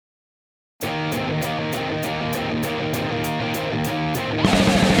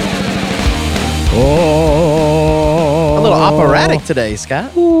operatic today,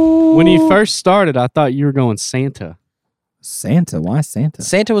 Scott. When you first started, I thought you were going Santa. Santa? Why Santa?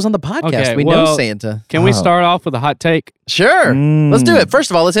 Santa was on the podcast. Okay, We know Santa. Can we start off with a hot take? Sure. Let's do it. First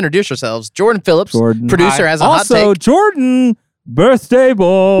of all, let's introduce ourselves. Jordan Phillips, producer, has a hot take. Also, Jordan, birthday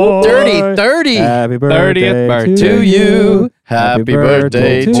boy. Dirty 30. Happy birthday 30th birthday to you. Happy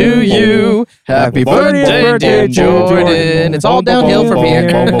birthday to you. Happy birthday, dear Jordan. It's all downhill from here.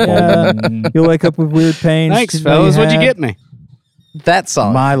 Yeah. You'll wake up with weird pains. Thanks, fellas. What'd you get me? That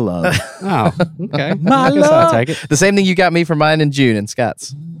song. My love. Oh, okay. My I guess love. I'll take it. The same thing you got me for mine in June and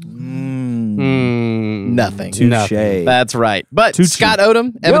Scott's. Nothing. Touche. That's right. But Touche. Scott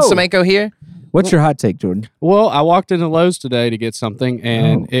Odom, Evan Yo. Semenko here. What's your hot take, Jordan? Well, I walked into Lowe's today to get something,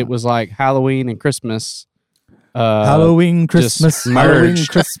 and it was like Halloween and Christmas. Halloween, Christmas, Halloween, merged.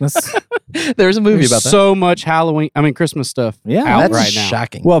 Christmas. There's a movie There's about that. so much Christmas stuff Yeah, out That's right now.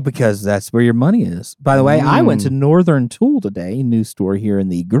 shocking. Well, because that's where your money is. By the way, I went to Northern Tool today, new store here in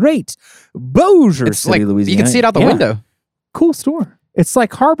the great Bossier It's City, like Louisiana. you can see it out the Yeah. window. Cool store. It's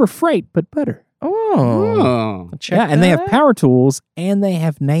like Harbor Freight, but better. Oh. Check Yeah, and they have that out. power tools, and they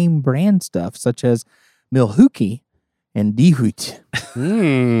have name brand stuff such as Milwaukee and DeWalt.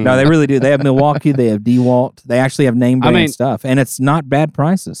 No, they really do. They have Milwaukee. They have DeWalt. They actually have name brand stuff, and it's not bad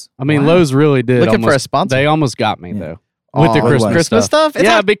prices. I mean, Wow. Lowe's really did. Looking for almost, a sponsor. They almost got me, Yeah. though, with the Aw, Christmas, Christmas stuff. It's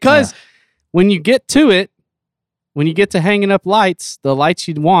Yeah, not- because when you get to it, when you get to hanging up lights, the lights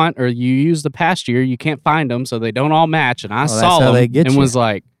you want or you use the past year, you can't find them, so they don't all match. And I that's saw how them they get and you. was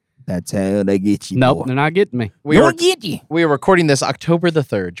like, That's how they get you. nope, boy. they're not getting me. we are get you. we are recording this October the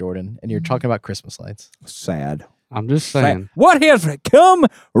 3rd, Jordan, and you're talking about Christmas lights. Sad. I'm just saying. What has come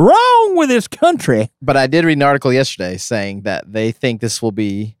wrong with this country? But I did read an article yesterday saying that they think this will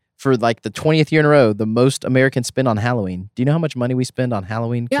be, for like the 20th year in a row, the most Americans spend on Halloween. Do you know how much money we spend on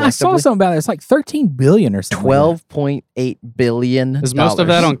Halloween? Yeah, I saw something about it. It's like $13 billion or something. $12.8 billion. Is most of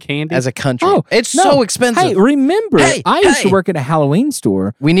that on candy? as a country? Oh, it's no. so expensive. Hey, remember, Hey, I used to hey. work at a Halloween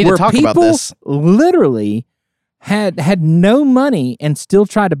store. We need to where talk about people this. Literally had no money and still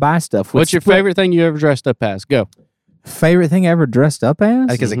tried to buy stuff. What's your favorite thing you ever dressed up as? Go. favorite thing I ever dressed up as?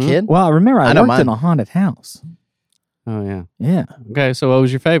 Like as a kid? Well, I remember I know worked mine. in a haunted house. Oh, yeah. Yeah. Okay, so what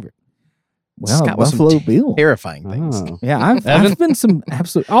was your favorite? Well, Scott was Buffalo some Bill. terrifying things. Oh. Yeah, I've been some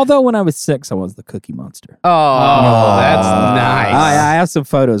absolute. Although when I was 6, I was the Cookie Monster. Oh, that's nice. I have some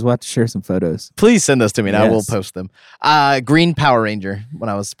photos. We'll have to share some photos. Please send those to me and I will Yes. post them. Green Power Ranger when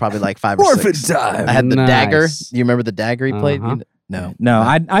I was probably like 5 or Morphin 6. time. I had the Nice. dagger. Do you remember the dagger he played? Uh-huh. No. No,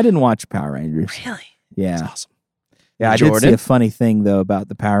 I didn't watch Power Rangers. Really? Yeah. That's awesome. Yeah, I did see Jordan? a funny thing though about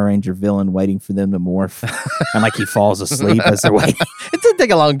the Power Ranger villain waiting for them to morph, and like he falls asleep as they're waiting. It did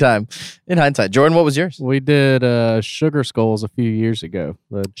take a long time in hindsight. Jordan, what was yours? We did Sugar Skulls a few years ago.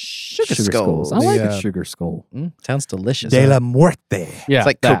 The Sugar Skulls. I like The, a sugar skull. Sounds delicious. De huh? la Muerte. yeah, It's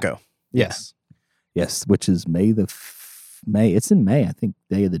like that. cocoa. Yes. Yes, which is May. It's in May. I think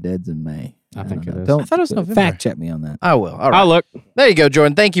Day of the Dead's in May. I think don't it know. is. Don't I thought it was November. fact check me on that. I will. All right. I'll look. There you go,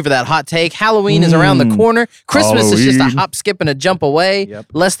 Jordan. Thank you for that hot take. Halloween is around the corner. Christmas is just a Halloween. hop, skip, and a jump away. Yep.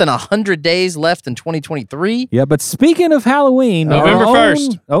 Less than 100 days left in 2023. Yeah, but speaking of Halloween, November our own-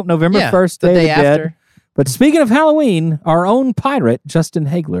 1st. Oh, November Yeah, 1st, the Day day of the Dead. after. But speaking of Halloween, our own pirate, Justin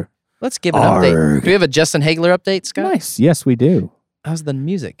Hagler. Let's give an update. Arg. Do we have a Justin Hagler update, Scott? Nice. Yes, we do. How's the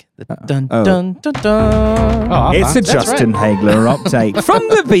music? The dun, oh. dun, dun, dun. Oh, I'm It's fine. a Justin Hagler update from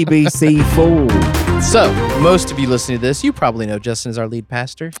the BBC Fool. So, most of you listening to this, you probably know Justin is our lead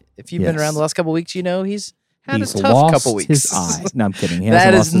pastor. If you've been Yes. around the last couple weeks, you know he's had He's a tough lost couple weeks. his eye. No, I'm kidding. He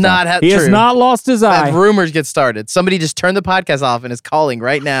That hasn't is lost his not eye. ha- He has true. not lost his eye. As rumors get started, somebody just turned the podcast off and is calling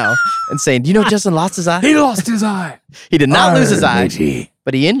right now and saying, "Do you know Justin lost his eye? He lost his eye. He did not lose his eye, He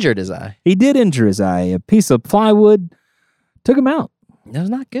but he injured his eye. did injure his eye. A piece of plywood took him out. That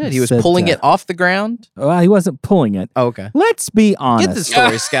was not good. He was Said, pulling it off the ground. Well, he wasn't pulling it. Oh, okay. Let's be honest. Get the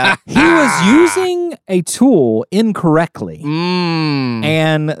story, Scott. He was using a tool incorrectly. Mm.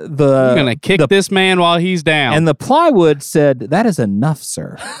 And the You're gonna kick this man while he's down. and the plywood said, "That is enough,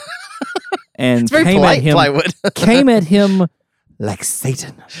 sir." And It's very came polite at him plywood. came at him like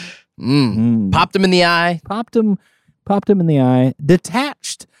Satan. Popped him in the eye. Popped him in the eye,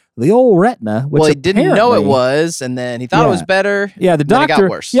 detached the old retina, which Well, he didn't know it apparently- was, and then he thought it was better. Yeah, the and then it doctor. got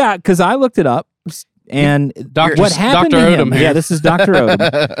worse. Yeah, because I looked it up, and Dr. what happened Dr. to him? Odom here. Yeah, this is Dr.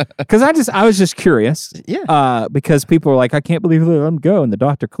 Odom. Because I was just curious. Yeah. Because people were like, I can't believe they let him go, and the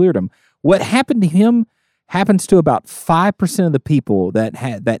doctor cleared him. What happened to him happens to about 5% of the people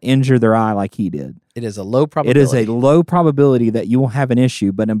that injure their eye like he did. It is a low It probability. is a low probability that you will have an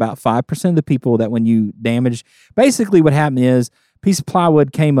issue, but in about 5% of the people that when you damage, basically what happened is piece of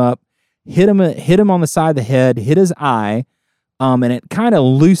plywood came up, hit him on the side of the head, hit his eye, and it kind of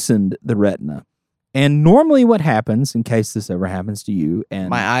loosened the retina. And normally what happens, in case this ever happens to you, and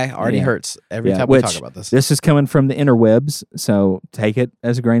my eye already hurts every time we talk about this. This is coming from the interwebs, so take it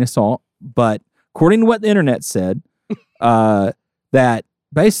as a grain of salt. But according to what the internet said, that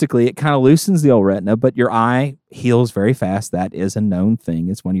basically it kind of loosens the old retina, but your eye heals very fast. That is a known thing.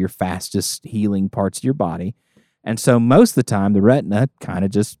 It's one of your fastest healing parts of your body. And so most of the time, the retina kind of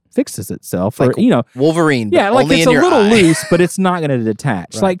just fixes itself. Like Wolverine. Yeah, like it's a little loose, but it's not going to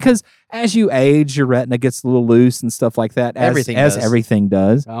detach. Right. Like, because as you age, your retina gets a little loose and stuff like that. As everything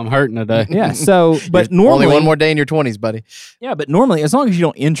does. I'm hurting today. Yeah, so, but normally. Only one more day in your 20s, buddy. Yeah, but normally, as long as you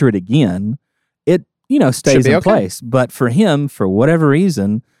don't injure it again, it, stays in place. But for him, for whatever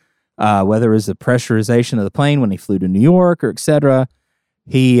reason, whether it was the pressurization of the plane when he flew to New York or et cetera,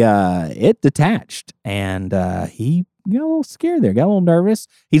 it detached, and he got a little scared there, got a little nervous.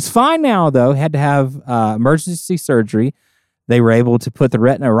 He's fine now, though. Had to have emergency surgery. They were able to put the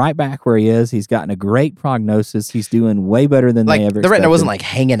retina right back where he is. He's gotten a great prognosis. He's doing way better than they ever expected. The retina wasn't like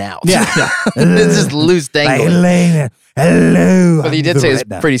hanging out. Yeah. It's just loose dangling. Hello. But he did say it's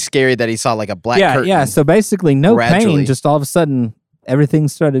pretty scary that he saw like a black curtain. Yeah, so basically no gradually. pain, just all of a sudden everything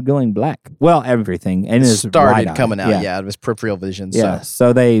started going black. Well, everything. And it started coming out, out of his peripheral vision. Yeah,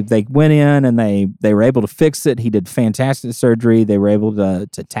 so they went in and they were able to fix it. He did fantastic surgery. They were able to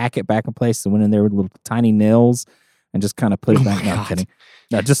tack it back in place. They went in there with little tiny nails and just kind of put it back. No, I'm kidding.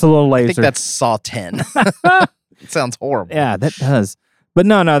 No, just a little laser. I think that's Saw 10. It sounds horrible. Yeah, that does. But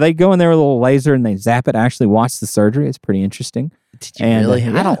no, they go in there with a little laser and they zap it. I actually watched the surgery. It's pretty interesting. Did you really?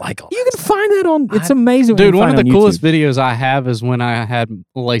 I don't like all that. You can find that on, it's amazing. Dude, one of the coolest videos I have is when I had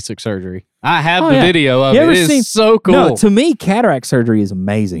LASIK surgery. I have the video of it. It is so cool. No, to me, cataract surgery is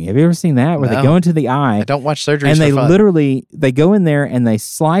amazing. Have you ever seen that? Where they go into the eye. I don't watch surgery. And they literally, they go in there and they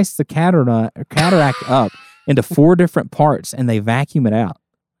slice the cataract up into 4 different parts and they vacuum it out.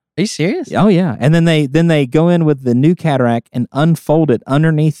 Are you serious? Oh yeah, and then they go in with the new cataract and unfold it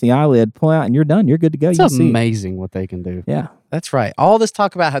underneath the eyelid, pull out, and you're done. You're good to go. It's amazing what they can do. Yeah, that's right. All this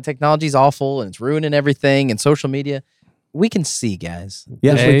talk about how technology is awful and it's ruining everything and social media, we can see, guys.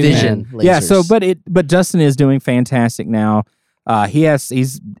 Yeah, with vision. Lasers. Yeah. So, but Justin is doing fantastic now. He has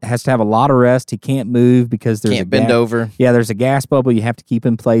to have a lot of rest. He can't move because there's bend over. Yeah, there's a gas bubble you have to keep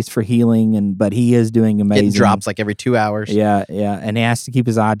in place for healing, but he is doing amazing. Getting drops like every 2 hours. Yeah, and he has to keep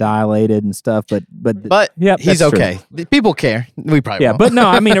his eye dilated and stuff. But yeah, he's okay. True. People care. We probably won't. But no,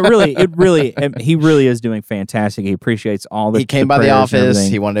 I mean he really is doing fantastic. He appreciates all the. He came by the office.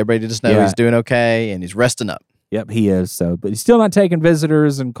 He wanted everybody to just know he's doing okay and he's resting up. Yep, he is. So, but he's still not taking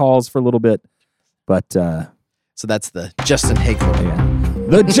visitors and calls for a little bit, but. So that's the Justin Hagler. Yeah.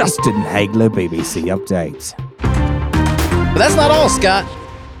 The Justin Hagler BBC update. But that's not all, Scott.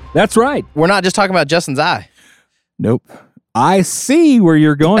 That's right. We're not just talking about Justin's eye. Nope. I see where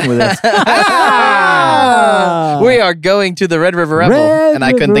you're going with this. We are going to the Red River Revel, and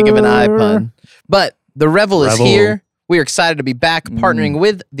I couldn't think of an eye pun. But the Revel is here. We are excited to be back partnering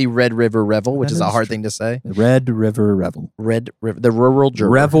with the Red River Revel, which is a hard thing to say. The Red River Revel. Red River, the rural Gerber.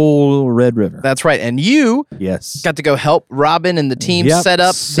 Revel Red River. That's right. And you got to go help Robin and the team set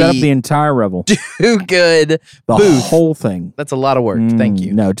up the entire Revel. Do good booth. The whole thing. That's a lot of work. Thank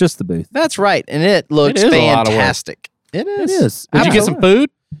you. No, just the booth. That's right. And it looks fantastic. It is. Did you get some food?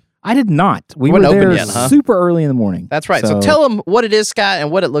 I did not. We were there super early in the morning. That's right. So tell them what it is, Scott, and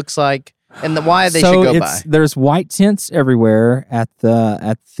what it looks like. And why they should go by. There's white tents everywhere at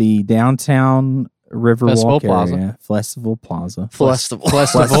the downtown Riverwalk area. Festival Plaza. Festival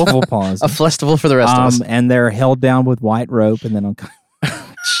Plaza. A festival for the rest of us. And they're held down with white rope and then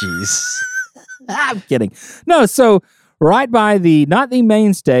jeez. I'm kidding. No, so right by not the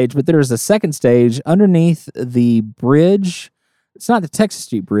main stage, but there's a second stage underneath the bridge. It's not the Texas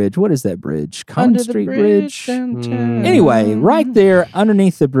Street Bridge. What is that bridge? Condon Street Bridge? Anyway, right there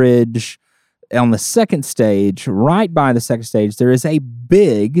underneath the bridge on the second stage, right by the second stage, there is a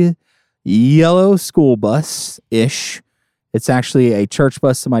big yellow school bus-ish. It's actually a church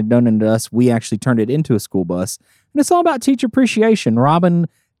bus somebody donated to us. We actually turned it into a school bus. And it's all about teacher appreciation. Robin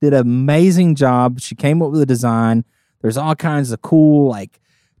did an amazing job. She came up with a design. There's all kinds of cool,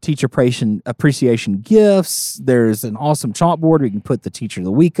 teacher appreciation gifts. There's an awesome chalkboard. We can put the teacher of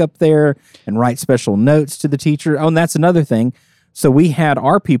the week up there and write special notes to the teacher. Oh, and that's another thing. So we had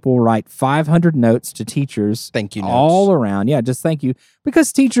our people write 500 notes to teachers. Thank you. All around. Yeah, just thank you.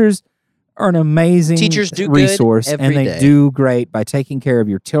 Because teachers are an amazing resource. And they do great by taking care of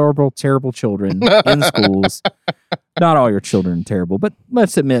your terrible, terrible children in schools. Not all your children are terrible, but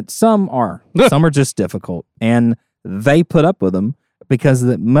let's admit, some are. Some are just difficult. And they put up with them. because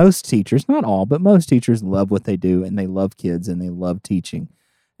most teachers, not all, but most teachers love what they do, and they love kids, and they love teaching.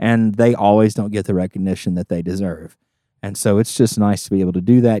 And they always don't get the recognition that they deserve. And so it's just nice to be able to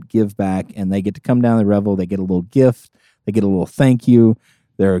do that, give back, and they get to come down to the Revel. They get a little gift. They get a little thank you.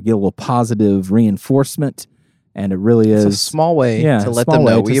 They get a little positive reinforcement. And it really is a small way to let them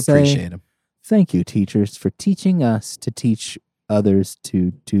know we appreciate them. Thank you, teachers, for teaching us to teach others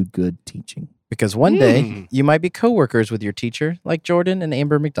to do good teaching. Because one day you might be coworkers with your teacher, like Jordan and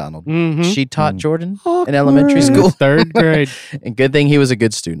Amber McDonald. Mm-hmm. She taught Jordan in elementary school. 3rd grade. And good thing he was a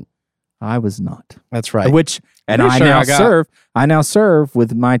good student. I was not. That's right. I now serve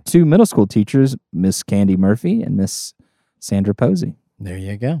with my 2 middle school teachers, Miss Candy Murphy and Miss Sandra Posey. There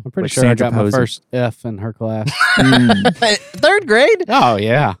you go. I'm pretty sure I got my first F in her class. 3rd grade? Oh,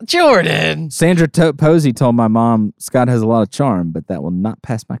 yeah. Jordan. Sandra Posey told my mom, Scott has a lot of charm, but that will not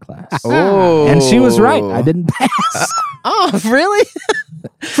pass my class. Oh. And she was right. I didn't pass. Oh, really?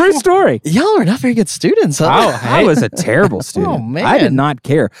 True story. Y'all are not very good students, huh? I was a terrible student. Oh, man. I did not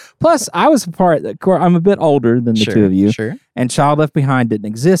care. Plus, I was I'm a bit older than the two of you. Sure. And Child Left Behind didn't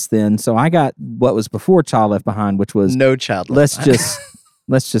exist then, so I got what was before Child Left Behind, which was no child left behind.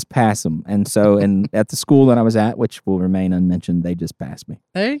 Let's just pass them. And so, at the school that I was at, which will remain unmentioned, they just passed me.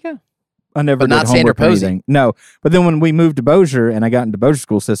 There you go. I never But did not Sandra homework or Posey. anything. No, but then when we moved to Bossier and I got into Bossier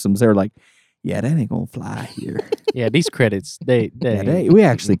school systems, they were like, "Yeah, that ain't gonna fly here." Yeah, these credits, We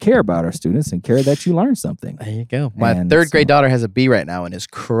actually care about our students and care that you learn something. There you go. My And 3rd grade so- daughter has a B right now and is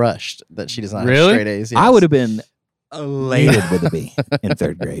crushed that she does not have Really? straight A's. I would have been elated with a B in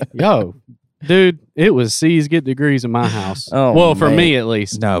 3rd grade. Yo, dude, it was C's get degrees in my house. Oh, well, for man. me at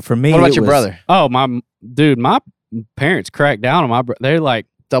least. No, for me, What about it your was- brother? Oh, my parents cracked down on my brother. They're like,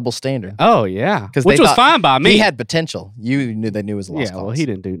 Double standard. oh, yeah. 'Cause Which they was thought fine by me. He had potential. You knew they knew it was a lost yeah, well, cause. he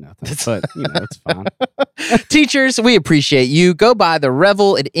didn't do nothing. But, it's fine. Teachers, we appreciate you. Go by the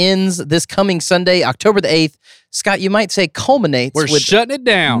Revel. It ends this coming Sunday, October the 8th. Scott, you might say culminates We're with shutting it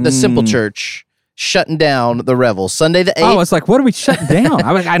down. the Simple Church shutting down the Revel. Sunday the 8th. Oh, it's like, what are we shutting down?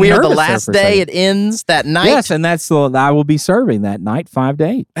 I we are the nervous there last for a day. second. It ends that night. Yes, and I will be serving that night, 5 to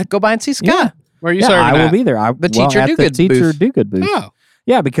 8. Go by and see Scott. Yeah. Where are you Yeah, serving I will at? be there. Teacher at Do-Good the Teacher booth. Do-Good booth. Oh.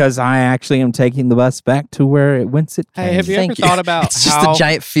 Yeah, because I actually am taking the bus back to whence it came. Hey, have you Thank ever thought about It's just how a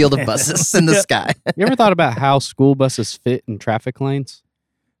giant field of buses in the sky. you ever thought about how school buses fit in traffic lanes?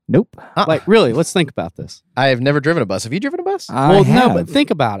 Nope. Like, really, let's think about this. I have never driven a bus. Have you driven a bus? Well, no, but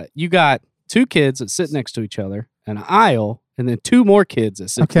think about it. You got 2 kids that sit next to each other, an aisle, and then 2 more kids that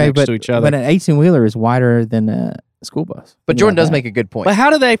sit next to each other. But an 18-wheeler is wider than a school bus. But Think Jordan about does that. make a good point. But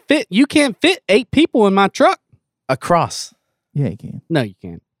how do they fit? You can't fit 8 people in my truck. Across. Yeah, you can. No, you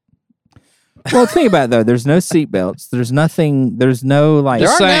can't. Well, think about it, though. There's no seat belts. There's nothing. There's no, like... There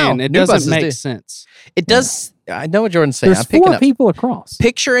Just are saying, now. it New doesn't buses make do. sense. It does. I know what Jordan's saying. There's I'm picking 4 up. people across.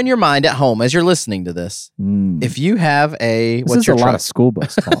 Picture in your mind at home as you're listening to this. If you have This what's is your a lot truck? of school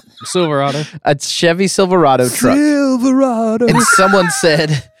bus talk. Silverado. A Chevy Silverado truck. Silverado. And someone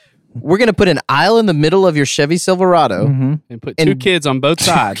said, we're going to put an aisle in the middle of your Chevy Silverado. Mm-hmm. And put 2 And kids on both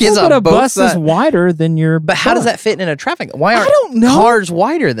sides. kids But on a both bus sides. is wider than your But how does bus. that fit in a traffic? Why aren't don't know. cars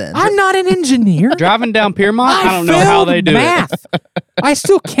wider then? I'm not an engineer. Driving down Piermont, I don't know how failed they do math. I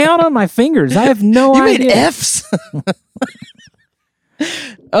still count on my fingers. I have no you idea. made F's?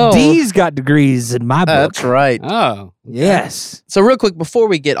 Oh, D's got degrees in my book. that's right. it. Oh. Yes. So real quick, before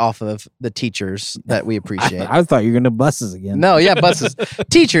we get off of the teachers that we appreciate. I thought you were going to buses again. No, yeah, buses.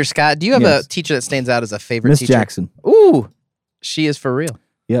 Teacher, Scott, do you have Yes. a teacher that stands out as a favorite Miss teacher? Jackson. Ooh, she is for real.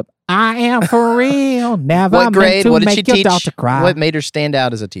 Yep. I am for real. Never What grade? meant to What did make she your teach? daughter cry. What made her stand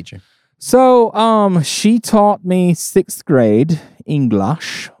out as a teacher? So, she taught me 6th grade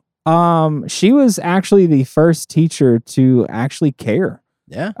English. She was actually the first teacher to actually care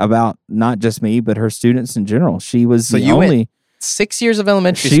Yeah. about not just me, but her students in general. She was So the you went only. 6 years of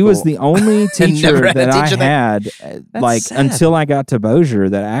elementary She school. was the only teacher never had a that I teacher that- had, That's like sad. until I got to Bossier,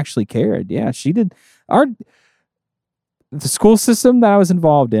 that actually cared. Yeah, she did. The school system that I was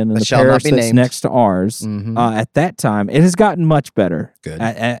involved in, and That the shall not parish be that's named. next to ours, Mhm. at that time, it has gotten much better. Good.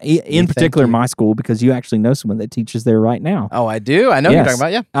 In particular, you. my school, because you actually know someone that teaches there right now. Oh, I do. I know who you're Yes.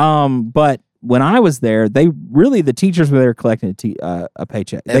 talking about. Yeah. But when I was there, the teachers were there collecting a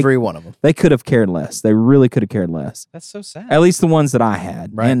paycheck. Every one of them. They could have cared less. They really could have cared less. That's so sad. At least the ones that I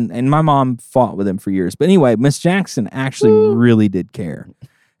had. Right. And my mom fought with them for years. But anyway, Miss Jackson actually really did care.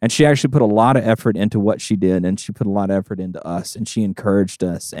 And she actually put a lot of effort into what she did, and she put a lot of effort into us, and she encouraged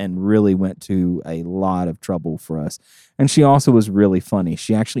us and really went to a lot of trouble for us. And she also was really funny.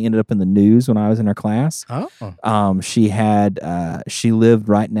 She actually ended up in the news when I was in her class. Oh. She lived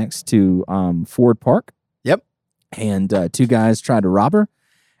right next to Ford Park. Yep. and 2 guys tried to rob her,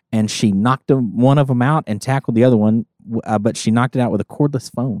 and she knocked one of them out and tackled the other one, but she knocked it out with a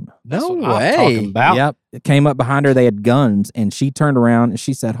cordless phone. That's No what I'm way. talking about. Yep. It came up behind her. They had guns, and she turned around and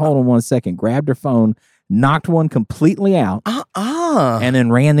she said, "Hold on one second," grabbed her phone, knocked one completely out, and then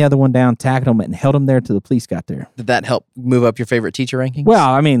ran the other one down, tackled him, and held him there till the police got there. Did that help move up your favorite teacher rankings? Well,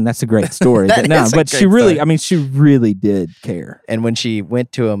 I mean, that's a great story. That is a but great she really, story. I mean, she really did care. And when she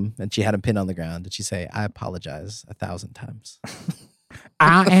went to him and she had him pinned on the ground, did she say, "I apologize 1,000 times"?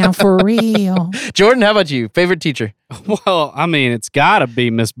 I am for real. Jordan, how about you? Favorite teacher? Well, I mean, it's got to be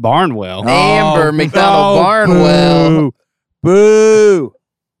Miss Barnwell. Amber McDonald Barnwell. Boo.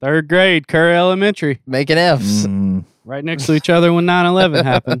 3rd grade, Kerr Elementary. Making F's. Right next to each other when 9/11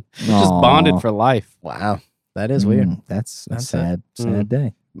 happened. We just bonded for life. Wow. That is weird. That's a That's sad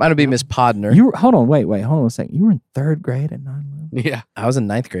day. Mine would be Miss Podner. You were, hold on, wait, hold on a second. You were in 3rd grade at 9/11? Yeah. I was in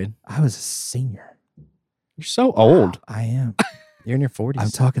 9th grade. I was a senior. You're so old. I am. You're in your 40s. I'm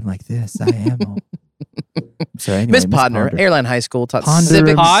talking like this. I am old. Sorry, anyway, Miss Podner, Airline High School, taught Ponder.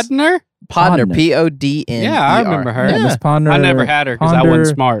 civics. Podner? Podner, Podner. Podner. Yeah, I remember her. Yeah, Miss Ponder. I never had her because I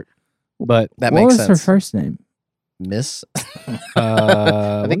wasn't smart. But That what makes was her sense. first name? Miss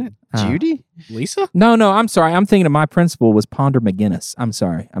I think- think Judy? Lisa? No, I'm sorry. I'm thinking of my principal was Ponder McGinnis. I'm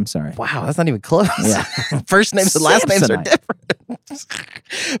sorry. Wow, that's not even close. Yeah. First names and last names are Samsonite.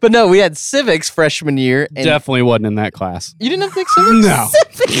 different. But no, we had civics freshman year. And Definitely wasn't in that class. you didn't have to take civics? No.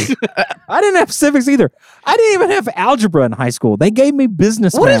 Civics? I didn't have civics either. I didn't even have algebra in high school. They gave me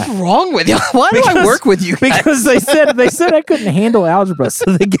business What is math. wrong with you? Why do I Because- work with you guys? Because they said I couldn't handle algebra, so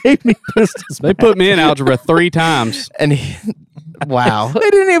they gave me business. They put me in algebra 3 times. And wow. They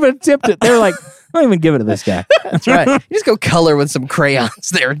didn't even attempt it. They were like, "Don't even give it to this guy." That's right. You just go color with some crayons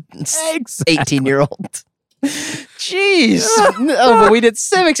there. Exactly. 18-year-old. Jeez. No, but we did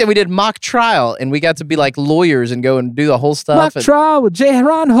civics and we did mock trial and we got to be like lawyers and go and do the whole stuff. Mock and trial with J.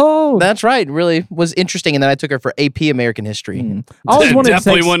 Ron Ho. that's right. Really was interesting. And then I took her for AP American History. I always wanted to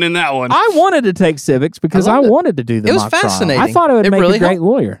Definitely take, wasn't in that one. I wanted to take civics because I I loved it. wanted to do the It was mock trial. fascinating. I thought it would It make really a great helped.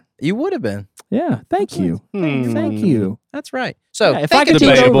 lawyer. You would have been. Yeah, thank you. Thank you. That's right. So Yeah, if thank I you, could do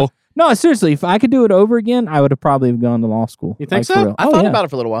it teacher. Debatable. No, seriously, if I could do it over again, I would have probably gone to law school. You think for so? real. I Oh, thought yeah. about it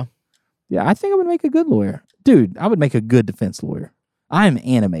for a little while. Yeah, I think I would make a good lawyer. Dude, I would make a good defense lawyer. I'm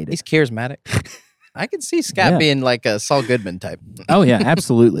animated. He's charismatic. I could see Scott Yeah. being like a Saul Goodman type. Oh yeah,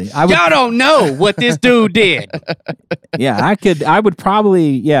 absolutely. I would. Y'all don't know what this dude did. Yeah, I would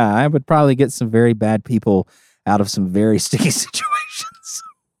probably get some very bad people out of some very sticky situations.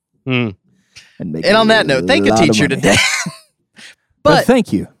 Hmm. And And on that note, thank you, lot of teacher, money. today. But But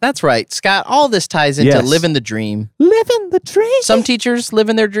thank you. that's right, Scott. All this ties into Yes. living the dream. Living the dream. Some teachers live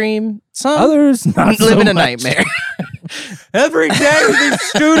in their dream. Some Others not so live in a much. nightmare. Every day with these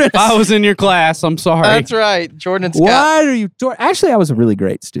students. If I was in your class, I'm sorry. That's right, Jordan and Scott. Why are you? Actually, I was a really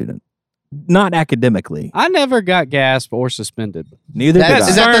great student. Not academically. I never got gasped or suspended. Neither did Is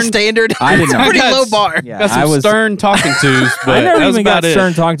that the Stern- standard? I did It's a not. pretty I got low bar. Yeah, Got some I was. stern talking tos, but I never that was even got about it.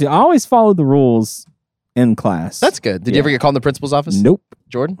 stern talking to. I always followed the rules in class. That's good. Did you Yeah. ever get called in the principal's office? Nope.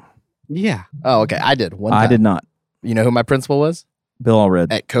 Jordan? Yeah. Oh, okay. I did one time. I did not. You know who my principal was? Bill Allred.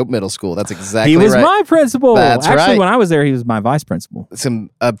 At Cope Middle School. That's exactly He was right. my principal. That's Actually, right. when I was there, he was my vice principal.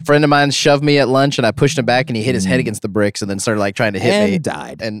 A friend of mine shoved me at lunch and I pushed him back and he hit his head against the bricks and then started like trying to hit me. And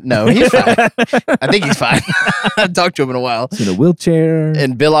died. And no, he's fine. I think he's fine. I haven't talked to him in a while. In a wheelchair.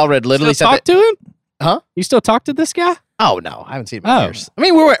 And Bill Allred literally Still said talk that. to him? Huh? You still talk to this guy? Oh no, I haven't seen him in Oh. years. I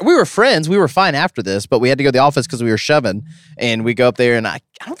mean, we were friends. We were fine after this, but we had to go to the office because we were shoving. And we go up there, and I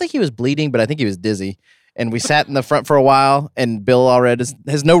don't think he was bleeding, but I think he was dizzy. And we sat in the front for a while. And Bill already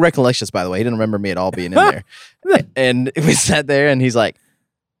has no recollections, by the way. He didn't remember me at all being in there. And we sat there, and he's like,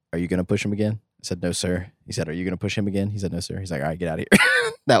 "Are you gonna push him again?" I said, "No, sir." He said, "Are you gonna push him again?" He said, "No, sir." He's like, "All right, get out of here."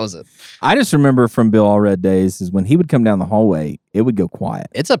 That was it. I just remember from Bill Allred days is when he would come down the hallway, it would go quiet.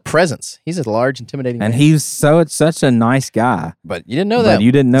 It's a presence. He's a large, intimidating And man. he's such a nice guy. But you didn't know that. But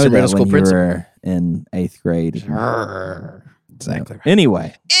you didn't know He's a middle that school when you principal. were in 8th grade. Exactly.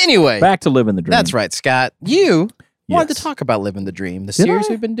 Anyway, Anyway, back to living the dream. that's right, Scott. You wanted Yes. to talk about living the dream. The Did series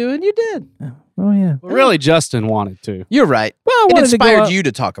I? we've been doing. You did. Oh, yeah. Well, really, Justin wanted to. You're right. Well, I It wanted to go inspired out- you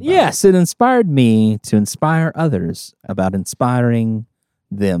to talk about it. Yes, it inspired me to inspire others about inspiring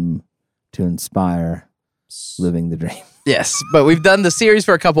them to inspire living the dream. Yes, but we've done the series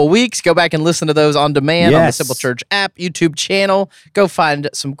for a couple weeks. Go back and listen to those on demand on the Yes. Simple Church app, YouTube channel. Go find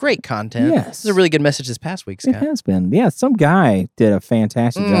some great content. Yes. This is a really good message this past week, It Scott. has been. Yeah, some guy did a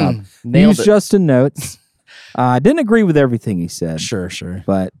fantastic job. Nailed Use it. Justin Notes. I didn't agree with everything he said. Sure.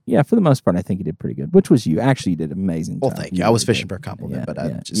 But yeah, for the most part, I think he did pretty good. Which was you? Actually, you did an amazing. Well, job. thank you. I was fishing for a compliment, but I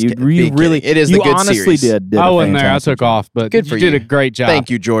just you being really kidding. It is you the good honestly series. did. I wasn't there. I fantastic took job. off, but Good for you did you. a great job. Thank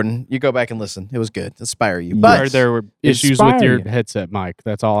you, Jordan. You go back and listen. It was good. Inspire you. Yeah. I But heard there were issues with Inspire your you. headset mic.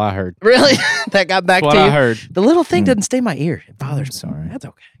 That's all I heard. really, that got back That's to what you. I heard. The little thing doesn't stay in my ear. It bothers me. sorry. That's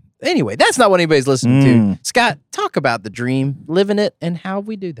okay. Anyway, that's not what anybody's listening to. Scott, talk about the dream, living it, and how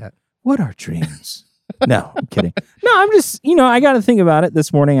we do that. What are dreams? No, I'm kidding. No, I'm just, I got to think about it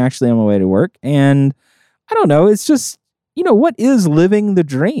this morning, actually, on my way to work. And I don't know. It's just, what is living the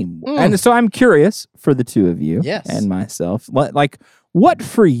dream? And so I'm curious for the two of you and myself. Like, what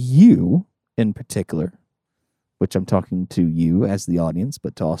for you in particular, which I'm talking to you as the audience,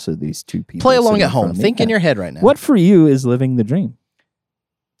 but to also these two people. Play along sitting at in front home. of me. Think in your head right now. What for you is living the dream?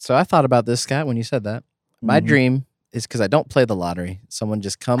 So I thought about this, Scott, when you said that. My dream is because I don't play the lottery. Someone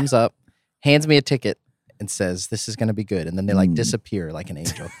just comes up, hands me a ticket, and says, "This is going to be good." And then they disappear like an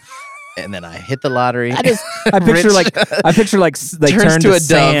angel. And then I hit the lottery. I picture like they Turns turn to to a dove.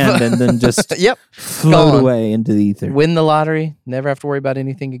 sand and then just float Gone. away into the ether. Win the lottery, never have to worry about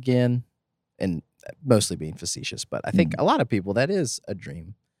anything again. And mostly being facetious, but I think a lot of people, that is a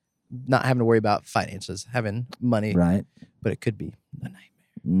dream. Not having to worry about finances, having money. Right. But it could be a nightmare.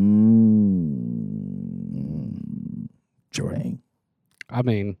 Jordan. I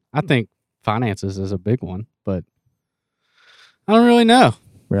mean, I think finances is a big one, but I don't really know.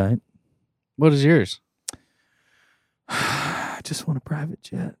 Right. What is yours? I just want a private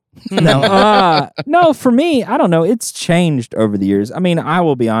jet. No, for me, I don't know. It's changed over the years. I mean, I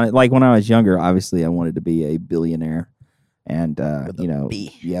will be honest. Like when I was younger, obviously, I wanted to be a billionaire, and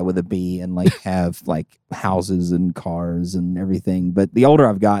B. with a B, and like have like houses and cars and everything. But the older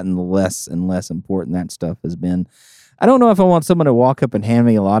I've gotten, the less and less important that stuff has been. I don't know if I want someone to walk up and hand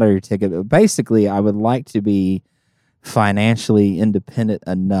me a lottery ticket, but basically, I would like to be financially independent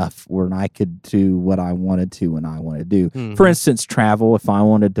enough where I could do what I wanted to when I wanted to do. Mm-hmm. For instance, travel. If I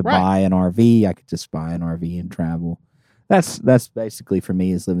wanted to buy an RV, I could just buy an RV and travel. That's basically for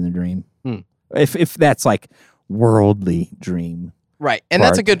me is living the dream. If that's like worldly dream. Right. And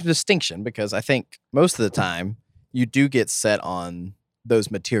that's a good distinction because I think most of the time you do get set on those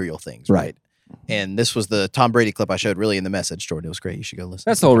material things. Right. And this was the Tom Brady clip I showed really in the message, Jordan. It was great. You should go listen.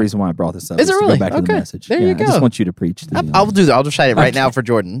 That's the whole reason why I brought this up. Is it really? To go back to the message. There you go. I just want you to preach. I'll do that. I'll just recite it right now for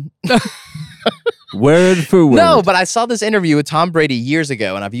Jordan. Word for word. No, but I saw this interview with Tom Brady years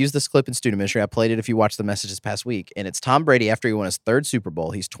ago, and I've used this clip in student ministry. I played it if you watched the message this past week. And it's Tom Brady after he won his third Super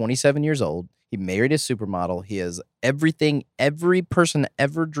Bowl. He's 27 years old. He married his supermodel. He has everything every person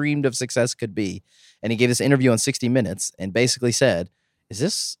ever dreamed of success could be. And he gave this interview on 60 Minutes and basically said, is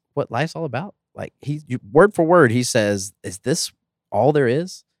this what life's all about? Like, word for word, he says, is this all there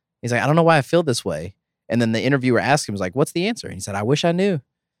is? He's like, I don't know why I feel this way. And then the interviewer asked him, was like, what's the answer? And he said, I wish I knew.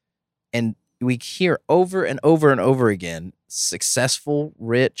 And we hear over and over and over again, successful,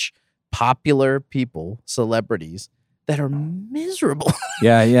 rich, popular people, celebrities that are miserable.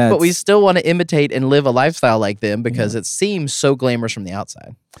 Yeah. But we still want to imitate and live a lifestyle like them because it seems so glamorous from the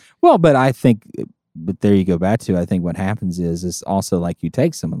outside. Well, but I think, but there you go back to, I think what happens is also like you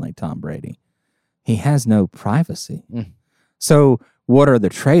take someone like Tom Brady. He has no privacy. So what are the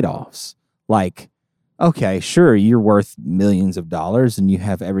trade-offs? Like, okay, sure, you're worth millions of dollars and you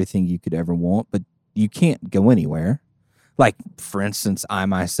have everything you could ever want, but you can't go anywhere. Like, for instance, I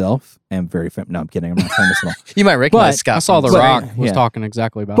myself am very famous. No, I'm kidding. I'm not famous at all. You might recognize Scott. I saw The from- Rock was talking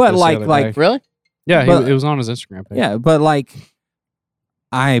exactly about But this like- the other like- day. Really? Yeah, but- it was on his Instagram page. Yeah, but like,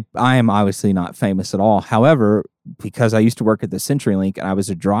 I am obviously not famous at all. However, because I used to work at the CenturyLink and I was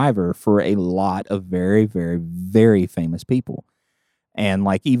a driver for a lot of very, very, very famous people. And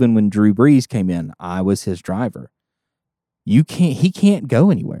like, even when Drew Brees came in, I was his driver. He can't go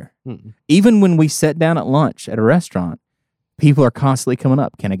anywhere. Even when we sat down at lunch at a restaurant, people are constantly coming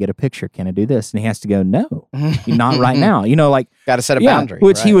up. Can I get a picture? Can I do this? And he has to go, no, not right now. Like, got to set a boundary.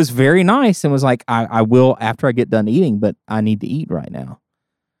 Which he was very nice and was like, I will after I get done eating, but I need to eat right now.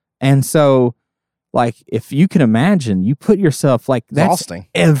 And so, like, if you can imagine, you put yourself like that's exhausting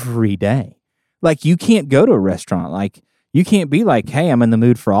every day. Like, you can't go to a restaurant. Like, you can't be like, hey, I'm in the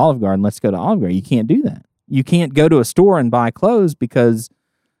mood for Olive Garden. Let's go to Olive Garden. You can't do that. You can't go to a store and buy clothes because,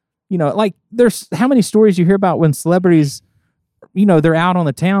 like, there's how many stories you hear about when celebrities, they're out on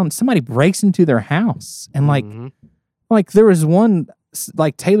the town, somebody breaks into their house. And like there was one,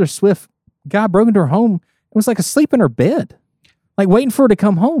 like Taylor Swift, guy broke into her home. It was like asleep in her bed. Like waiting for her to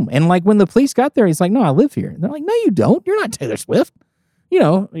come home. And like when the police got there, he's like, no, I live here. And they're like, no, you don't. You're not Taylor Swift.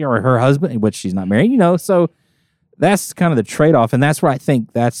 You're her husband, which she's not married, so that's kind of the trade-off. And that's where I think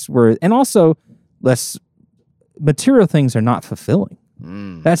and also let's material things are not fulfilling.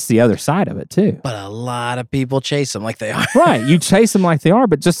 That's the other side of it too. But a lot of people chase them like they are. Right. You chase them like they are,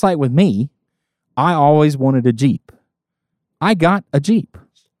 but just like with me, I always wanted a Jeep. I got a Jeep.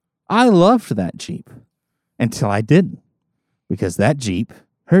 I loved that Jeep until I didn't, because that Jeep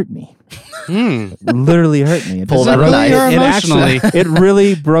hurt me. Literally hurt me. Pulled out a knife. It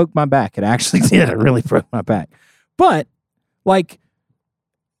really broke my back. It actually did. It really broke my back. But like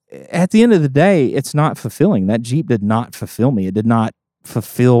at the end of the day, it's not fulfilling. That Jeep did not fulfill me. It did not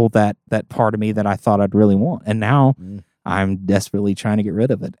fulfill that part of me that I thought I'd really want. And now I'm desperately trying to get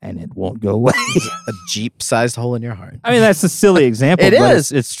rid of it, and it won't go away. A Jeep-sized hole in your heart. I mean, that's a silly example. It but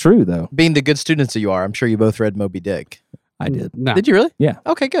is. It's true, though. Being the good students that you are, I'm sure you both read Moby Dick. I did. No. Did you really? Yeah.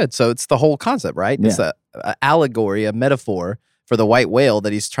 Okay, good. So it's the whole concept, right? It's a allegory, a metaphor for the white whale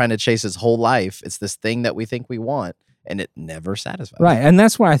that he's trying to chase his whole life. It's this thing that we think we want, and it never satisfies. Right. And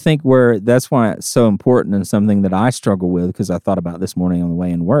that's why I think that's why it's so important, and something that I struggle with, because I thought about this morning on the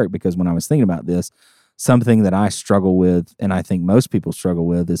way in work, because when I was thinking about this, something that I struggle with, and I think most people struggle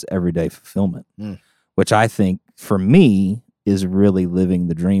with, is everyday fulfillment, which I think for me is really living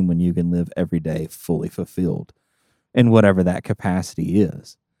the dream when you can live every day fully fulfilled in whatever that capacity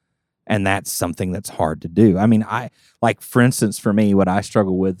is. And that's something that's hard to do. I mean, for instance, for me, what I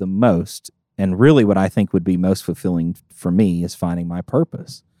struggle with the most, and really what I think would be most fulfilling for me, is finding my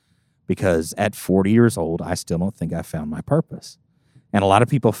purpose. Because at 40 years old, I still don't think I found my purpose. And a lot of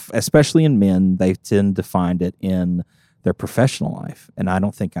people, especially in men, they tend to find it in their professional life. And I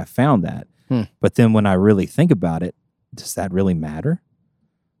don't think I found that. But then when I really think about it, does that really matter?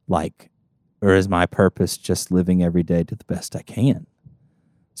 Or is my purpose just living every day to the best I can?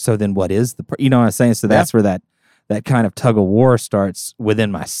 So then what is you know what I'm saying? So that's where that kind of tug of war starts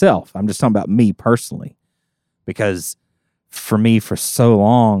within myself. I'm just talking about me personally. Because for me, for so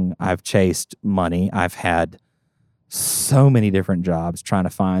long, I've chased money. I've had so many different jobs trying to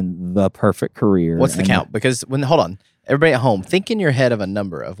find the perfect career. What's the count? Because hold on, everybody at home, think in your head of a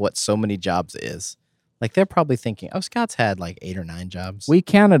number of what so many jobs is. Like they're probably thinking, oh, Scott's had like 8 or 9 jobs. We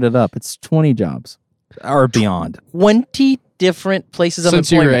counted it up. It's 20 jobs or beyond. 20 different places of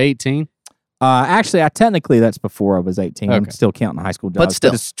Since employment. you were 18? Actually, technically that's before I was 18. I'm still counting high school jobs. But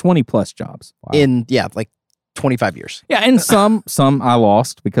still. It's 20 plus jobs. Wow. In, like 25 years. Yeah, and some I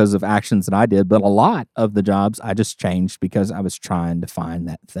lost because of actions that I did, but a lot of the jobs I just changed because I was trying to find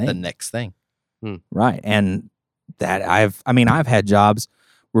that thing. The next thing. Right. And that I've had jobs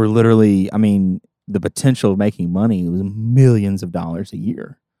where literally, the potential of making money was millions of dollars a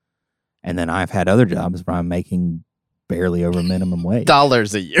year. And then I've had other jobs where I'm making barely over minimum wage.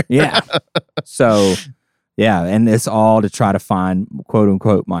 Dollars a year. Yeah. So, yeah, and it's all to try to find, quote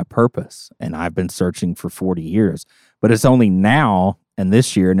unquote, my purpose. And I've been searching for 40 years. But it's only now and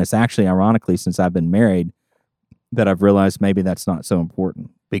this year, and it's actually ironically since I've been married, that I've realized maybe that's not so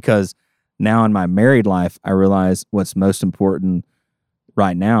important. Because now in my married life, I realize what's most important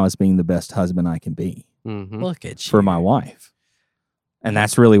right now is being the best husband I can be. Look at you. For my wife. And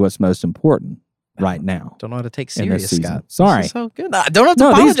that's really what's most important right now. Don't know how to take in this serious, season. Scott. Sorry. This is so good. I don't have to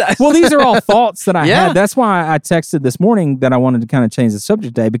apologize. These are all thoughts that I Yeah. had. That's why I texted this morning that I wanted to kind of change the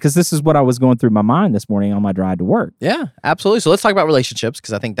subject today, because this is what I was going through my mind this morning on my drive to work. Yeah, absolutely. So let's talk about relationships,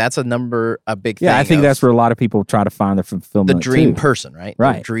 because I think that's a big thing. Yeah, I think that's where a lot of people try to find their fulfillment. The dream too. person, right?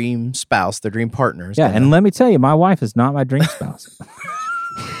 Right. Their dream spouse, their dream partners. Yeah, and let me tell you, my wife is not my dream spouse.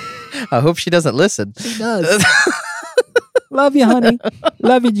 I hope she doesn't listen. She does. Love you, honey.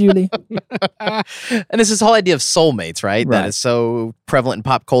 Love you, Julie. And it's this whole idea of soulmates, right? That is so prevalent in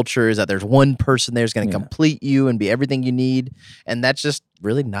pop culture, is that there's one person there who's going to complete you and be everything you need. And that's just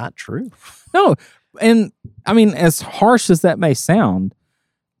really not true. No. And as harsh as that may sound,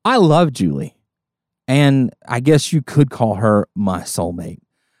 I love Julie. And I guess you could call her my soulmate.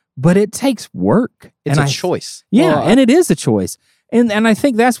 But it takes work. It's a choice. Yeah, and it is a choice. And I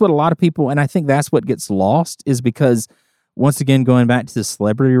think that's what a lot of people, and I think that's what gets lost, is because, once again, going back to the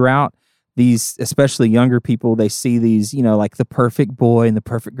celebrity route, these, especially younger people, they see these, like the perfect boy and the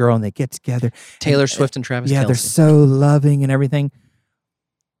perfect girl, and they get together. Taylor Swift and Travis Kelce. They're so loving and everything.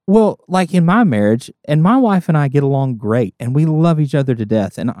 Well, like in my marriage, and my wife and I get along great, and we love each other to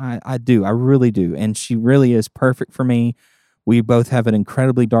death, and I really do, and she really is perfect for me. We both have an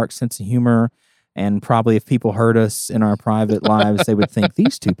incredibly dark sense of humor, and probably if people heard us in our private lives, they would think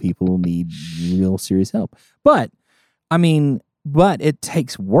these two people need real serious help. But it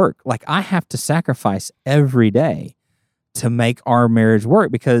takes work. Like, I have to sacrifice every day to make our marriage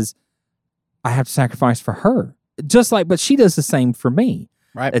work, because I have to sacrifice for her. But she does the same for me.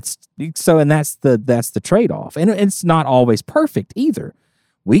 Right. And that's the trade-off. And it's not always perfect either.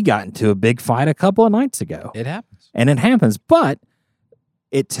 we got into a big fight a couple of nights ago. It happens. And it happens. But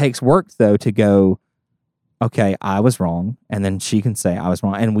it takes work, though, to go, okay, I was wrong. And then she can say, I was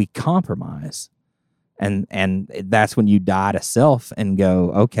wrong. And we compromise. And that's when you die to self and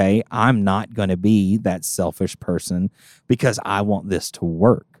go, okay, I'm not going to be that selfish person because I want this to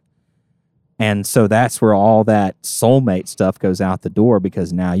work. And so that's where all that soulmate stuff goes out the door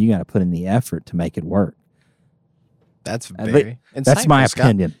because now you got to put in the effort to make it work. That's very That's my Scott.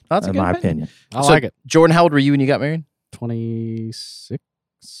 opinion. That's a good my opinion. opinion. I like it. Jordan, how old were you when you got married? 26.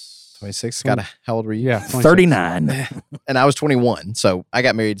 26. Scott, how old were you? Yeah, 26. 39. And I was 21. So I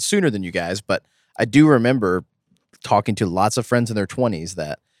got married sooner than you guys. But I do remember talking to lots of friends in their 20s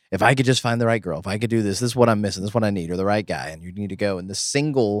that if I could just find the right girl, if I could do this is what I'm missing, this is what I need, or the right guy, and you need to go. And the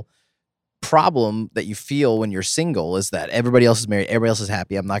single problem that you feel when you're single is that everybody else is married, everybody else is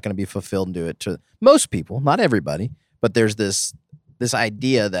happy. I'm not going to be fulfilled and do it to most people, not everybody, but there's this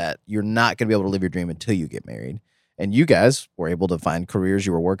idea that you're not going to be able to live your dream until you get married. And you guys were able to find careers.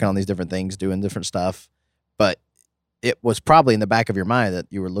 You were working on these different things, doing different stuff, but it was probably in the back of your mind that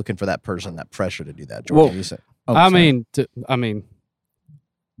you were looking for that person, that pressure to do that. Jordan, Well, you said, I mean,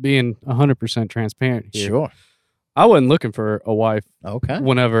 being 100% transparent here, sure. I wasn't looking for a wife Okay.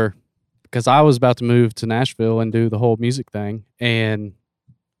 whenever, because I was about to move to Nashville and do the whole music thing. And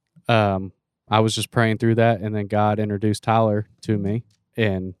I was just praying through that. And then God introduced Tyler to me.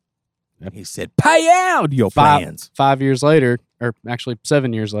 And He said, pay out your plans. 5 years later, or actually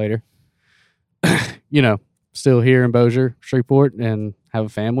 7 years later, still here in Bossier, Shreveport, and have a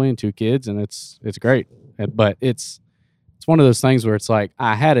family and 2 kids. And it's great. But it's one of those things where it's like,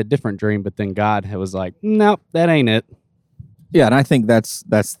 I had a different dream, but then God was like, nope, that ain't it. Yeah, and I think that's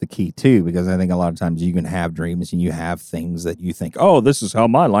the key too, because I think a lot of times you can have dreams and you have things that you think, oh, this is how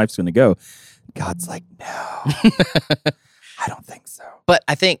my life's going to go. God's like, no, I don't think so. But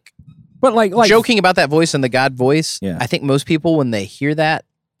I think, but like joking about that voice and the God voice, Yeah. I think most people, when they hear that,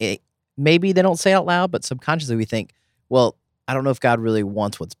 maybe they don't say it out loud, but subconsciously we think, well, I don't know if God really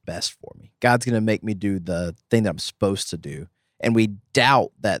wants what's best for me. God's going to make me do the thing that I'm supposed to do. And we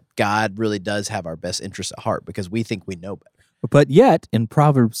doubt that God really does have our best interests at heart because we think we know better. But yet, in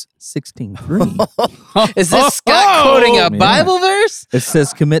Proverbs 16:3, Is this Scott quoting a Bible verse? it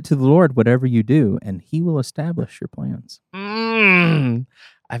says, commit to the Lord whatever you do, and he will establish your plans.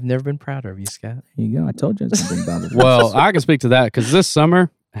 I've never been prouder of you, Scott. There you go. I told you it's a big Bible verse. Well, I can speak to that because this summer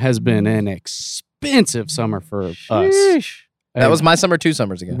has been an expensive summer for us. Sheesh. That was my summer 2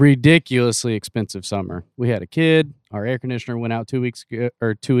 summers ago. Ridiculously expensive summer. We had a kid. Our air conditioner went out 2 weeks ago,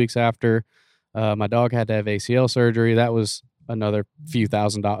 or 2 weeks after. My dog had to have ACL surgery. That was another few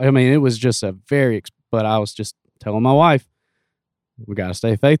 $1,000s. I mean, it was just but I was just telling my wife, we got to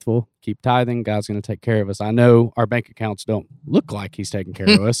stay faithful, keep tithing. God's going to take care of us. I know our bank accounts don't look like he's taking care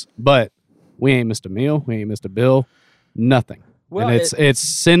of us, but we ain't missed a meal. We ain't missed a bill, nothing. Well, and it's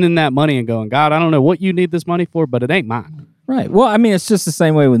sending that money and going, God, I don't know what you need this money for, but it ain't mine. Right. Well, I mean, it's just the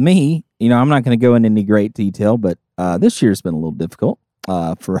same way with me. I'm not going to go into any great detail, but this year's been a little difficult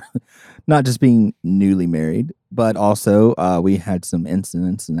for not just being newly married, but also we had some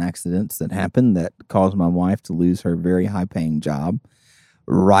incidents and accidents that happened that caused my wife to lose her very high-paying job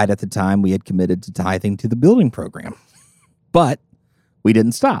right at the time we had committed to tithing to the building program. But we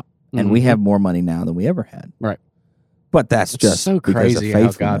didn't stop, and we have more money now than we ever had. Right. But that's It's just so because crazy of how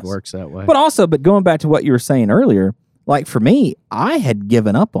faithfulness. God works that way. But going back to what you were saying earlier, like for me, I had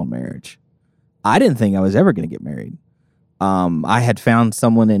given up on marriage. I didn't think I was ever going to get married. I had found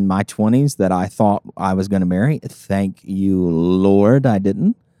someone in my 20s that I thought I was going to marry. Thank you, Lord, I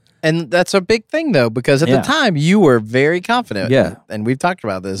didn't. And that's a big thing, though, because at the time, you were very confident. Yeah. And we've talked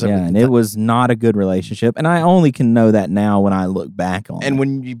about this. Yeah, and it was not a good relationship. And I only can know that now when I look back on it. And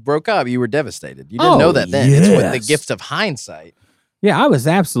when you broke up, you were devastated. You didn't know that then. It's what the gift of hindsight. Yeah, I was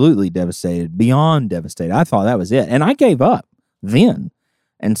absolutely devastated, beyond devastated. I thought that was it. And I gave up then.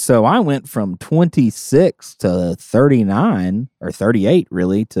 And so I went from 26 to 39 or 38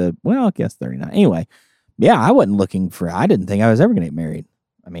 really to, well, I guess 39. Anyway, yeah, I didn't think I was ever going to get married.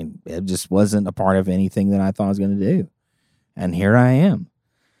 I mean, it just wasn't a part of anything that I thought I was going to do. And here I am.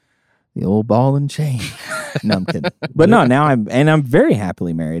 The old ball and chain. No, I'm kidding. But no, now I'm very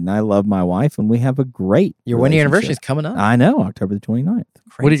happily married, and I love my wife, and we have a great Your 1 year anniversary is coming up. I know, October the 29th.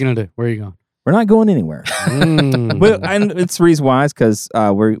 What are you going to do? Where are you going? We're not going anywhere. But, and it's the reason why is because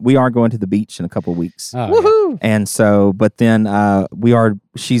we are going to the beach in a couple of weeks. Oh, Woohoo! And so, but then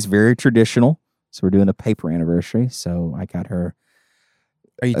she's very traditional. So we're doing a paper anniversary. So I got her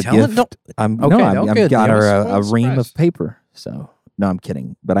Are you a telling? gift. No. I've good. got You her have a ream surprise. of paper. So no, I'm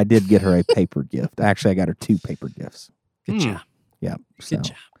kidding. But I did get her a paper gift. Actually, I got her 2 paper gifts. Good job. Yeah. Good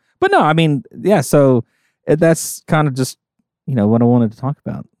job. But no, I mean, yeah. So that's kind of just what I wanted to talk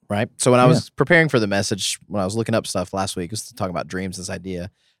about. Right. So when I was preparing for the message, when I was looking up stuff last week, was to talk about dreams. This idea.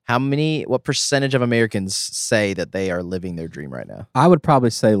 What percentage of Americans say that they are living their dream right now? I would probably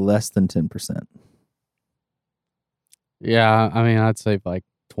say less than 10%. Yeah, I mean, I'd say like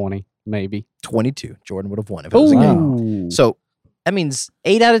 20, maybe. 22. Jordan would have won if it was a game. Wow. So that means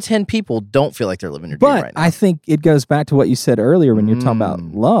 8 out of 10 people don't feel like they're living their dream right now. But I think it goes back to what you said earlier when you're talking about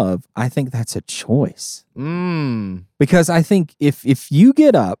love. I think that's a choice. Because I think if you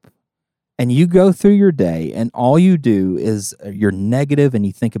get up and you go through your day and all you do is you're negative and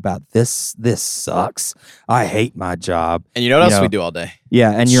you think about this sucks. I hate my job. And you know what else we do all day?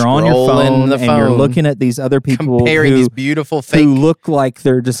 Yeah, and you're on your phone and you're looking at these other people comparing these beautiful fake who look like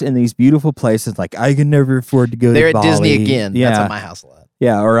they're just in these beautiful places. Like, I can never afford to go to Bali. They're at Disney again. Yeah. That's at my house a lot.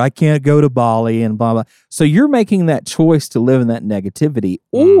 Yeah, or I can't go to Bali and blah, blah. So you're making that choice to live in that negativity.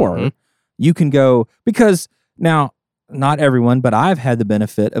 Or you can go, because now, not everyone, but I've had the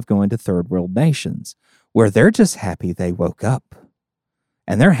benefit of going to third world nations where they're just happy they woke up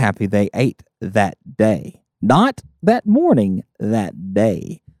and they're happy they ate that day. Not that morning, that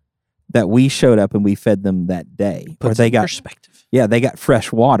day that we showed up and we fed them that day. Puts or they got perspective. Yeah, they got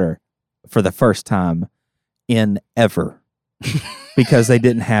fresh water for the first time in ever because they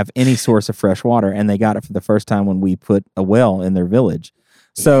didn't have any source of fresh water, and they got it for the first time when we put a well in their village.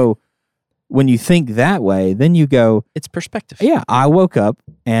 So when you think that way, then you go, it's perspective. Yeah, I woke up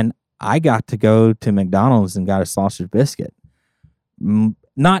and I got to go to McDonald's and got a sausage biscuit. And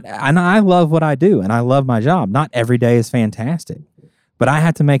I love what I do and I love my job. Not every day is fantastic, but I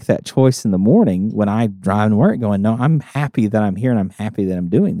had to make that choice in the morning when I drive to work going, no, I'm happy that I'm here and I'm happy that I'm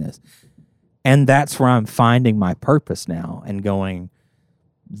doing this. And that's where I'm finding my purpose now and going,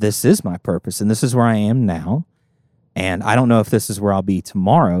 this is my purpose and this is where I am now. And I don't know if this is where I'll be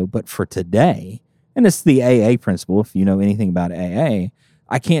tomorrow, but for today, and it's the AA principle, if you know anything about AA,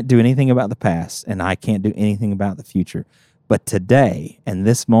 I can't do anything about the past and I can't do anything about the future. But today and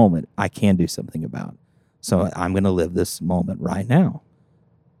this moment, I can do something about. So I'm going to live this moment right now.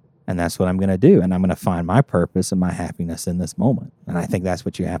 And that's what I'm going to do. And I'm going to find my purpose and my happiness in this moment. And I think that's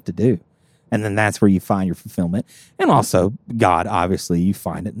what you have to do. And then that's where you find your fulfillment. And also, God, obviously, you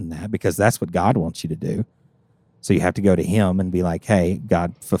find it in that because that's what God wants you to do. So you have to go to him and be like, hey,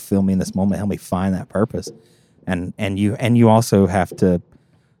 God, fulfill me in this moment. Help me find that purpose. And you also have to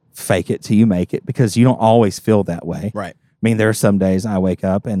fake it till you make it because you don't always feel that way. Right. I mean, there are some days I wake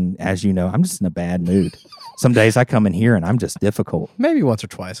up and, as you know, I'm just in a bad mood. Some days I come in here and I'm just difficult. Maybe once or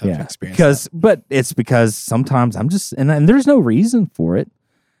twice I've experienced that. But it's because sometimes I'm just, and there's no reason for it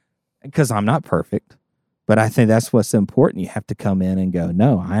because I'm not perfect. But I think that's what's important. You have to come in and go,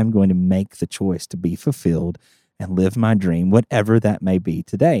 no, I'm going to make the choice to be fulfilled and live my dream, whatever that may be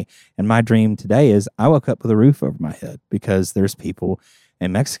today. And my dream today is I woke up with a roof over my head because there's people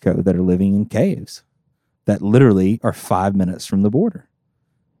in Mexico that are living in caves that literally are 5 minutes from the border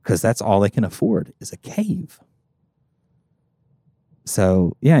because that's all they can afford is a cave.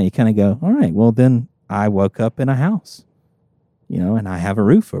 So, yeah, you kind of go, all right, well, then I woke up in a house, and I have a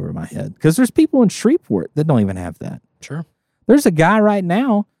roof over my head because there's people in Shreveport that don't even have that. Sure. There's a guy right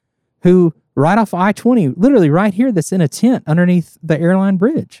now who right off I-20, literally right here, that's in a tent underneath the airline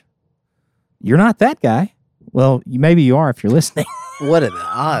bridge. You're not that guy. Well, maybe you are if you're listening. What are the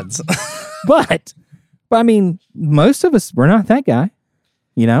odds? But I mean, most of us, we're not that guy,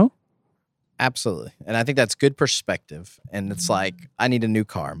 Absolutely. And I think that's good perspective. And it's like, I need a new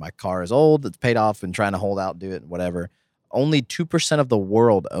car. My car is old. It's paid off and trying to hold out, do it, whatever. Only 2% of the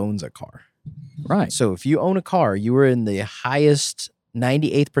world owns a car. Right. So if you own a car, you are in the highest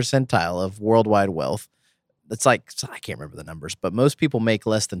 98th percentile of worldwide wealth. It's like, I can't remember the numbers, but most people make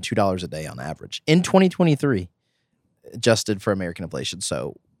less than $2 a day on average in 2023, adjusted for American inflation.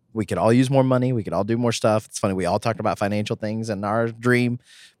 So we could all use more money. We could all do more stuff. It's funny. We all talked about financial things and our dream,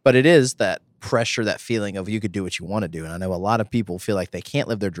 but it is that pressure, that feeling of you could do what you want to do. And I know a lot of people feel like they can't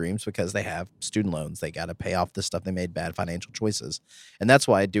live their dreams because they have student loans. They got to pay off the stuff. They made bad financial choices. And that's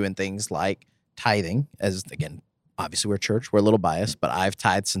why doing things like tithing, as again, obviously we're a church, we're a little biased, but I've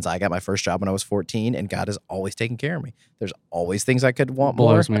tithed since I got my first job when I was 14, and God has always taken care of me. There's always things I could want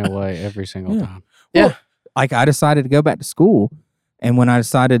more. Blows me away every single time. Well, like I decided to go back to school, and when I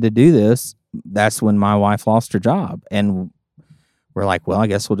decided to do this, that's when my wife lost her job, and we're like, well, I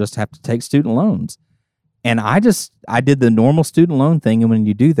guess we'll just have to take student loans. And I did the normal student loan thing, and when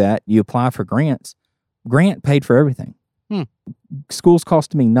you do that, you apply for grants. Grant paid for everything. School's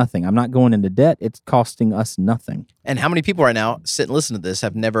costing me nothing. I'm not going into debt. It's costing us nothing. And how many people right now sit and listen to this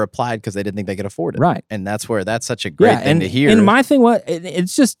have never applied because they didn't think they could afford it? Right. And that's such a great thing to hear. And my thing was, it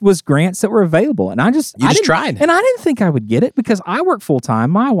just was grants that were available. And I just tried. And I didn't think I would get it because I work full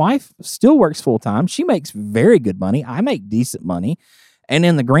time. My wife still works full time. She makes very good money. I make decent money. And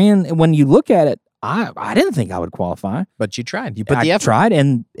in the grand, when you look at it, I didn't think I would qualify. But you tried. You put the effort. I tried,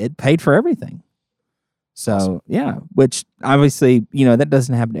 and it paid for everything. So, awesome. Yeah, which obviously, that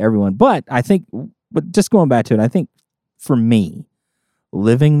doesn't happen to everyone. But I think, just going back to it, I think for me,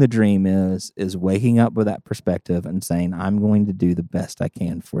 living the dream is waking up with that perspective and saying, I'm going to do the best I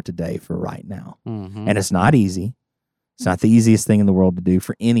can for today, for right now. Mm-hmm. And it's not easy. It's not the easiest thing in the world to do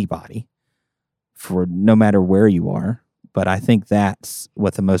for anybody, for no matter where you are. But I think that's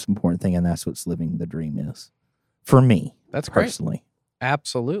what the most important thing, and that's what living the dream is for me. That's great. Personally.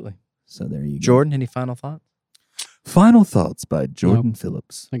 Absolutely. So there you go. Jordan, any final thoughts? Final thoughts by Jordan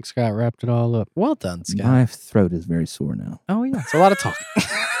Phillips. I think Scott wrapped it all up. Well done, Scott. My throat is very sore now. Oh, yeah. It's a lot of talking.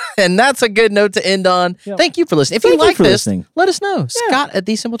 And that's a good note to end on. Yep. Thank you for listening. If Thank you you like for this, listening. let us know. Yeah. Scott at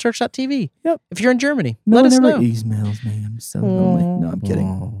thesimpleChurch.tv. Yep. If you're in Germany, No let us one ever know. emails me. I'm so lonely. No, I'm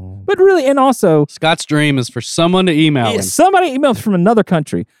kidding. But really, and also, Scott's dream is for someone to email him. somebody emailed from another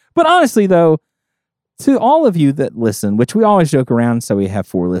country. But honestly, though, to all of you that listen, which we always joke around, so we have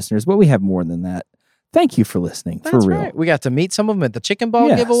 4 listeners, but we have more than that. Thank you for listening. That's for real. right. We got to meet some of them at the chicken ball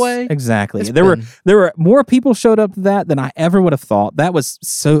Yes, giveaway. Exactly. It's There were more people showed up to that than I ever would have thought. That was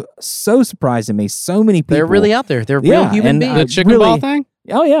so surprising me. So many people. They're really out there. They're Yeah, real human and, beings. The chicken ball thing?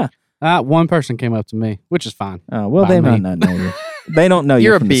 Oh yeah. One person came up to me, which is fine. Well, By they me. might not know you. They don't know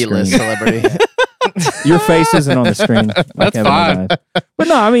You're you a from the B-list screen. celebrity. Your face isn't on the screen. like That's Evan fine. and I. But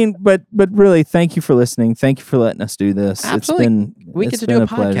no, I mean, but really, thank you for listening. Thank you for letting us do this. Absolutely. We get it's to been do a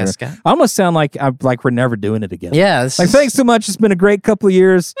pleasure. podcast, Scott. I almost sound like we're never doing it again. Yeah. Like, thanks so much. It's been a great couple of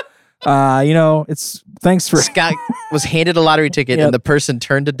years. It's thanks for Scott was handed a lottery ticket Yep. and the person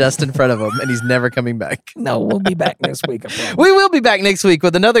turned to dust in front of him and he's never coming back. No, we'll be back next week. I promise. We will be back next week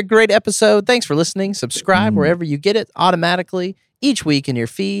with another great episode. Thanks for listening. Subscribe wherever you get it automatically each week in your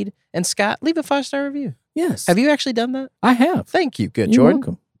feed. And Scott, leave a 5-star review. Yes. Have you actually done that? I have. Thank you. Good, You're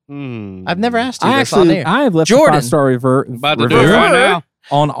Jordan. welcome. I've never asked you I this on actually air. I have left Jordan. a 5-star About to do it review right now.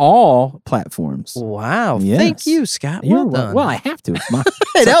 on all platforms. Wow. Yes. Thank you, Scott. You're Well done. Well, I have to. It's my,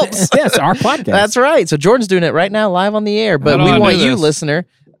 It helps. Yes, our podcast. That's right. So Jordan's doing it right now live on the air. But How do we I want do you, this? listener,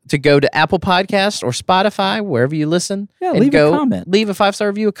 to go to Apple Podcasts or Spotify, wherever you listen. Yeah, and leave a go comment. Leave a 5-star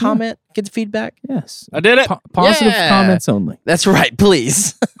review, a comment, get the feedback. Yes. I did it. Positive Yeah. comments only. That's right,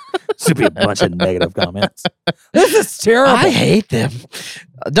 please. Should be a bunch of negative comments. This is terrible. I hate them.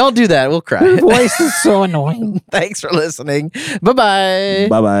 Don't do that. We'll Your cry. voice is so annoying. Thanks for listening. Bye-bye.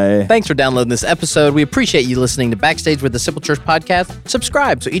 Bye-bye. Thanks for downloading this episode. We appreciate you listening to Backstage with the Simple Church podcast.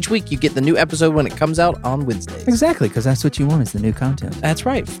 Subscribe so each week you get the new episode when it comes out on Wednesdays. Exactly, because that's what you want is the new content. That's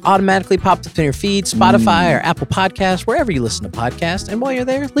right. Automatically pops up in your feed, Spotify or Apple Podcasts, wherever you listen to podcasts. And while you're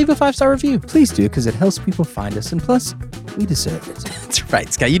there, leave a 5-star review. Please do, because it helps people find us, and plus, we deserve it. That's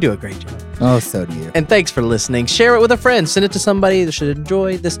right, Scott. You do a great job. Oh, so do you. And thanks for listening. Share it with a friend. Send it to somebody that should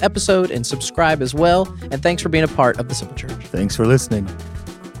enjoy this episode and subscribe as well. And thanks for being a part of the Simple Church. Thanks for listening.